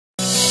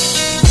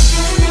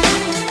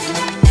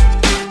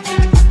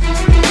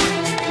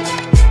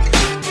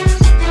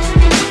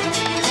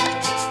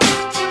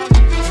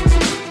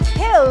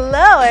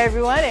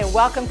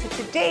welcome to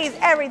today's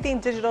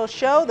Everything Digital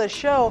Show, the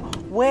show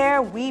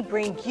where we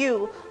bring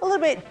you a little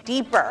bit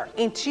deeper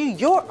into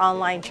your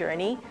online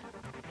journey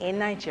in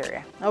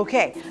Nigeria.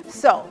 Okay,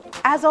 so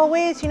as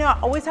always, I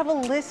always have a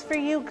list for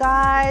you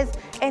guys.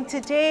 And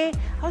today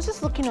I was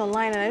just looking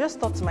online and I just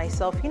thought to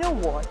myself, you know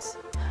what?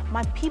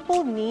 My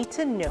people need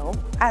to know,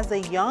 as a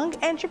young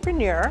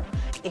entrepreneur,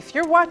 if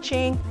you're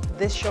watching,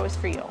 this show is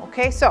for you.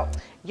 Okay, so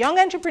young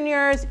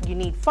entrepreneurs, you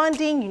need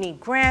funding, you need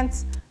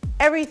grants,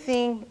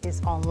 everything is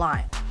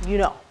online. You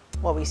know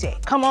what we say,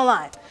 come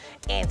online.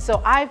 And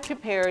so I've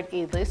prepared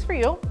a list for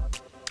you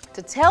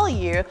to tell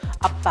you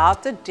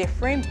about the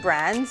different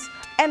brands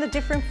and the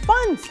different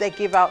funds that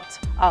give out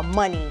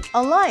money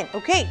online.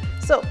 Okay,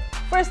 so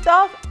first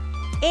off,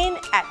 in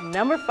at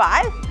number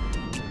 5,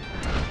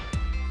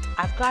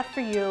 I've got for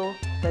you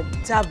the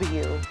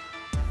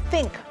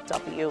Think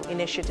W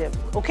initiative.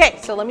 Okay,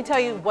 so let me tell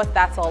you what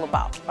that's all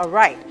about. All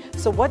right,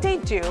 so what they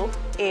do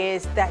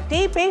is that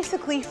they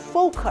basically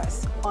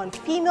focus on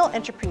female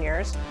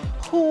entrepreneurs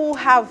who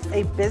have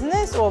a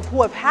business or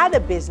who have had a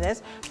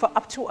business for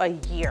up to a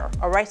year.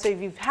 All right, so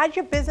if you've had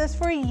your business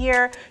for a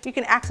year, you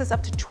can access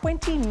up to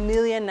 20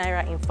 million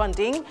naira in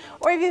funding,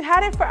 or if you've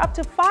had it for up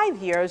to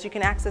 5 years, you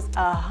can access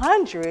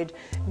 100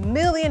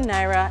 million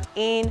naira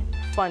in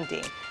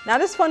funding. Now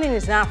this funding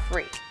is not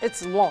free,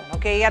 it's loan,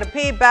 okay? You gotta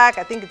pay it back,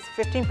 I think it's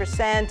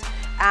 15%,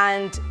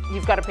 and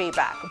you've gotta pay it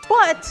back.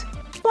 But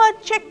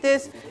check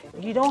this,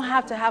 you don't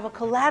have to have a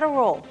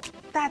collateral.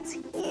 That's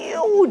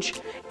huge.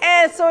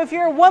 And so if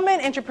you're a woman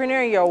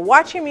entrepreneur, you're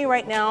watching me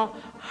right now,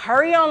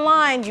 hurry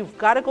online, you've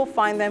gotta go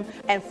find them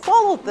and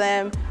follow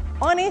them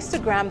on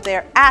Instagram.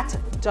 They're at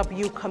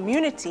W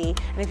Community.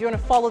 And if you wanna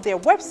follow their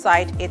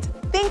website, it's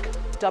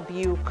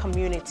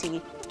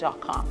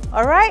thinkwcommunity.com.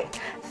 All right,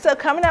 so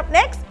coming up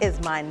next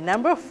is my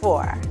number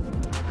 4.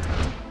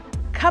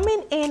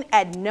 Coming in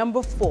at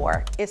number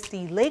 4 is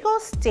the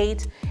Lagos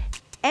State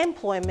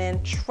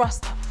Employment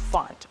Trust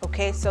Fund,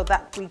 okay, so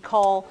that we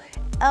call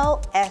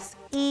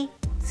LSETF.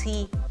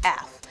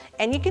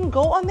 And you can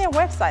go on their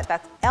website,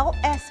 that's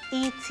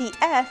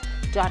lsetf.ng.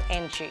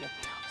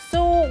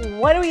 So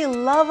what do we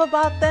love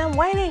about them?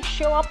 Why do they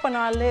show up on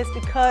our list?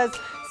 Because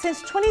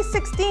since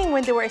 2016,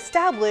 when they were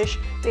established,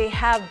 they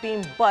have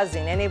been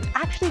buzzing and they've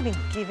actually been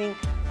giving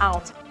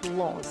out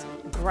loans,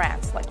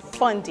 grants, like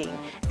funding,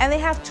 and they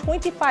have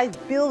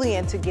 25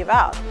 billion to give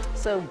out.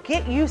 So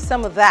get you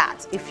some of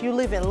that. If you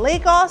live in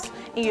Lagos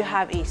and you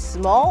have a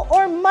small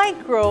or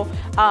micro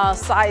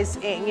size,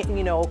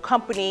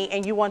 company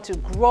and you want to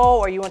grow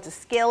or you want to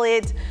scale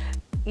it,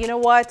 you know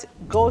what?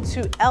 Go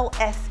to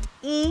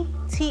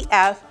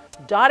lsetf.ng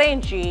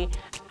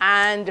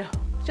and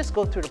just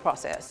go through the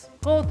process.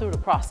 Go through the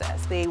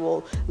process. They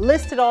will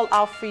list it all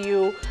out for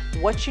you,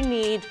 what you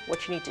need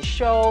to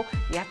show.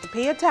 You have to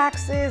pay your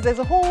taxes. There's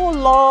a whole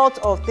lot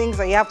of things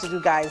that you have to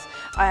do, guys.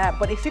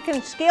 But if you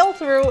can scale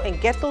through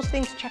and get those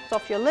things checked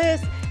off your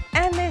list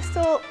and they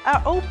still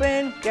are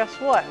open, guess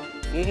what?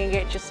 You can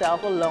get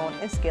yourself a loan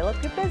and scale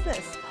up your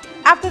business.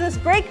 After this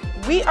break,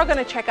 we are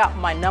gonna check out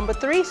my number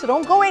 3, so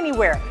don't go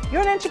anywhere.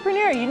 You're an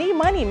entrepreneur, you need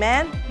money,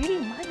 man. You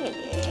need money.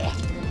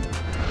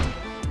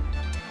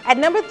 At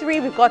number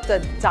 3, we've got the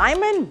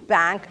Diamond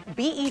Bank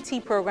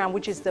BET program,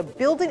 which is the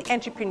Building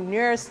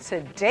Entrepreneurs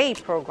Today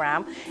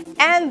program.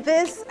 And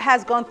this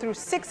has gone through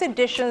 6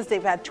 editions.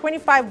 They've had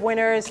 25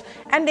 winners,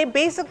 and they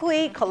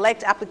basically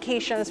collect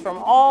applications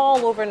from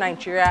all over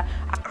Nigeria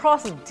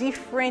across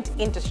different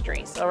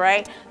industries, all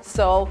right?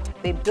 So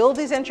they build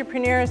these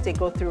entrepreneurs, they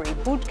go through a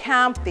boot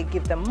camp, they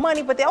give them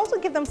money, but they also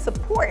give them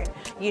support.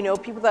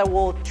 People that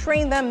will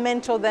train them,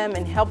 mentor them,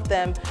 and help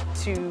them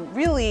to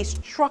really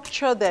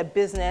structure their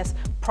business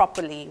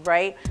properly,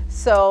 right?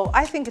 So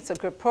I think it's a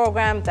good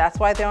program. That's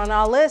why they're on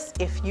our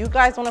list. If you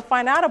guys want to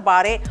find out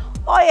about it,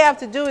 all you have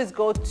to do is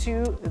go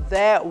to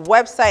their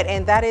website,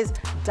 and that is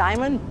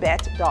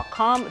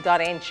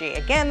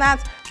diamondbet.com.ng. Again,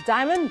 that's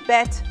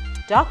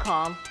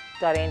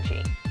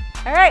diamondbet.com.ng.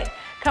 All right,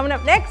 coming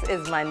up next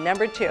is my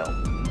number 2.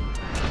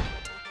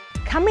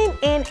 Coming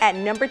in at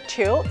number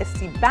 2 is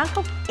the Bank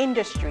of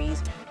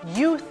Industry's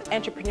Youth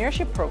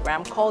Entrepreneurship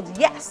program called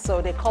YES.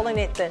 So they're calling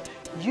it the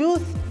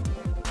Youth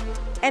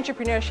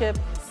Entrepreneurship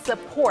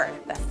Support.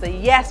 That's the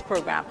YES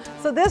program.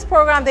 So this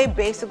program, they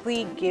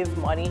basically give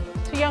money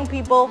to young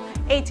people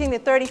 18 to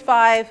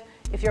 35.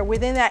 If you're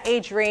within that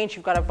age range,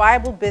 you've got a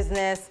viable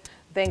business,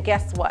 then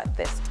guess what?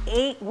 There's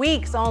 8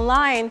 weeks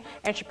online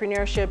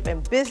entrepreneurship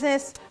and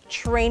business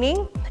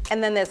training,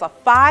 and then there's a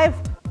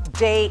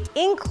 5-day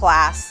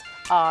in-class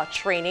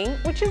training,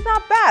 which is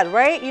not bad,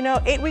 right?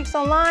 8 weeks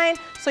online,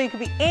 so you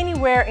could be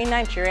anywhere in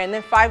Nigeria, and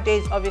then 5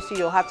 days, obviously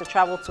you'll have to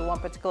travel to one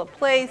particular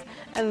place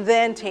and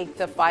then take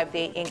the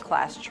 5-day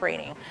in-class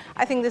training.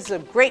 I think this is a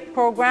great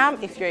program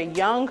if you're a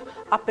young,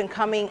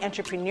 up-and-coming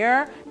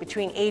entrepreneur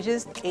between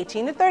ages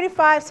 18 to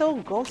 35, so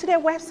go to their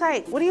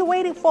website. What are you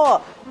waiting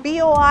for?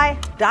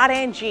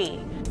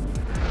 BOI.ng.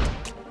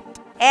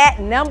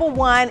 At number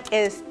 1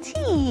 is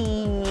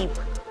TEEP.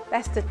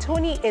 That's the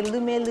Tony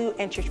Elumelu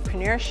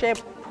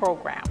Entrepreneurship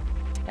Program.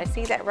 Did I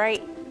see that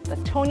right? The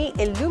Tony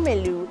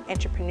Elumelu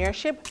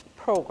Entrepreneurship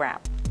program.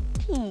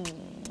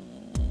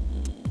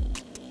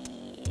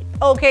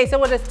 Okay, so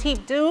what does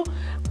TEEP do?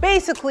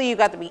 Basically, you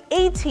got to be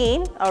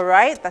 18, all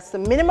right? That's the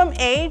minimum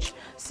age.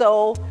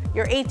 So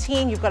you're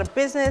 18, you've got a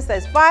business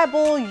that's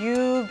viable,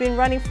 you've been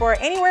running for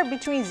anywhere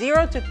between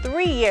 0 to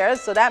 3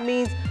 years. So that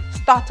means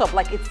startup,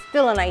 like it's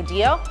still an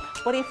idea.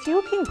 But if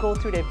you can go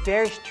through the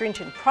very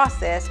stringent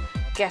process,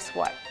 guess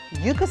what?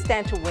 You could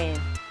stand to win,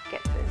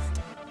 get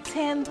this,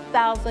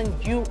 10,000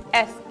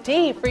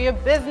 USD for your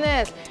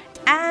business.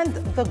 And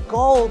the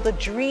goal, the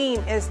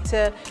dream is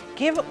to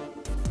give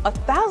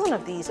 1,000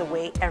 of these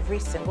away every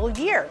single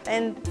year.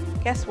 And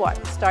guess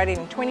what? Started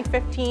in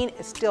 2015,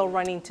 it's still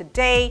running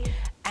today.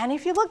 And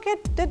if you look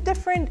at the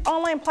different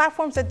online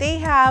platforms that they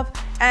have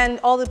and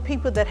all the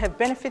people that have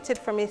benefited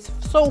from it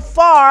so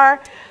far,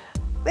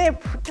 they're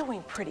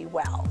doing pretty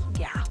well,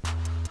 yeah.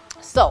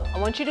 So I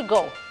want you to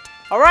go.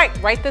 All right,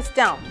 write this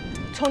down,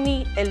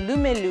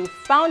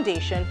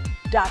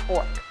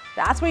 TonyElumeluFoundation.org.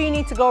 That's where you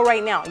need to go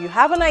right now. You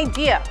have an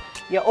idea.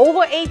 You're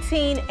over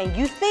 18 and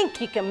you think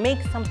you can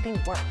make something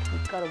work.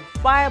 You've got a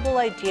viable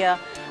idea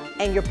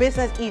and your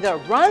business either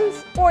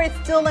runs or it's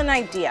still an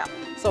idea.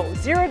 So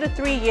 0 to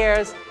 3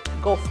 years,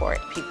 go for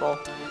it, people.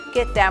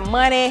 Get that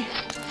money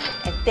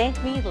and thank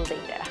me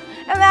later.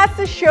 And that's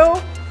the show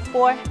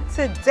for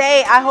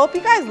today. I hope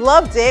you guys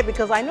loved it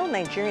because I know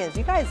Nigerians,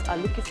 you guys are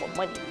looking for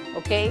money,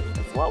 okay?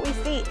 That's what we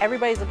see.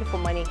 Everybody's looking for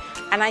money.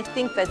 And I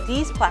think that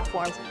these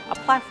platforms are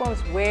platforms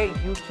where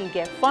you can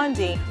get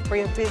funding for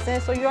your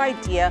business or your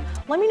idea.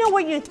 Let me know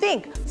what you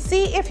think.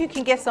 See if you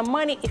can get some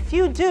money. If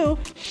you do,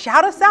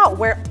 shout us out.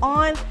 We're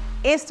on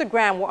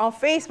Instagram, we're on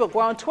Facebook,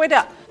 we're on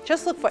Twitter.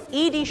 Just look for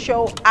ED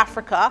Show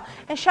Africa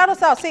and shout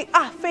us out. Say,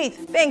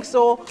 Faith, thanks.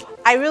 So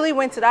I really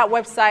went to that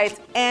website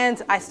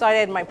and I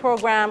started my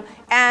program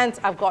and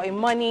I've gotten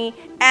money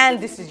and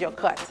this is your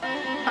cut.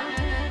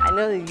 I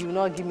know that you will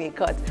not give me a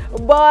cut,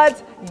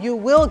 but you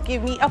will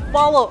give me a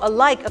follow, a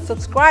like, a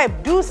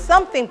subscribe. Do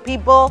something,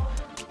 people.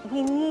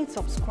 We need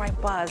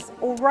subscribers,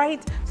 all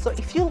right? So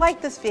if you like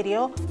this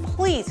video,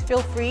 please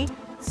feel free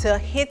to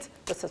hit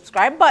the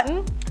subscribe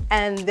button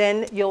and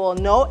then you will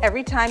know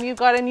every time you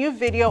got a new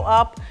video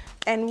up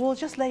and we'll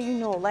just let you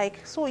know,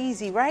 like, so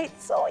easy, right?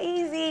 So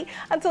easy.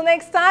 Until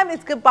next time,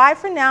 it's goodbye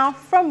for now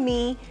from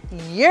me,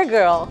 your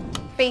girl,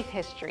 Faith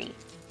History.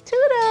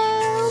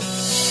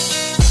 Toodles!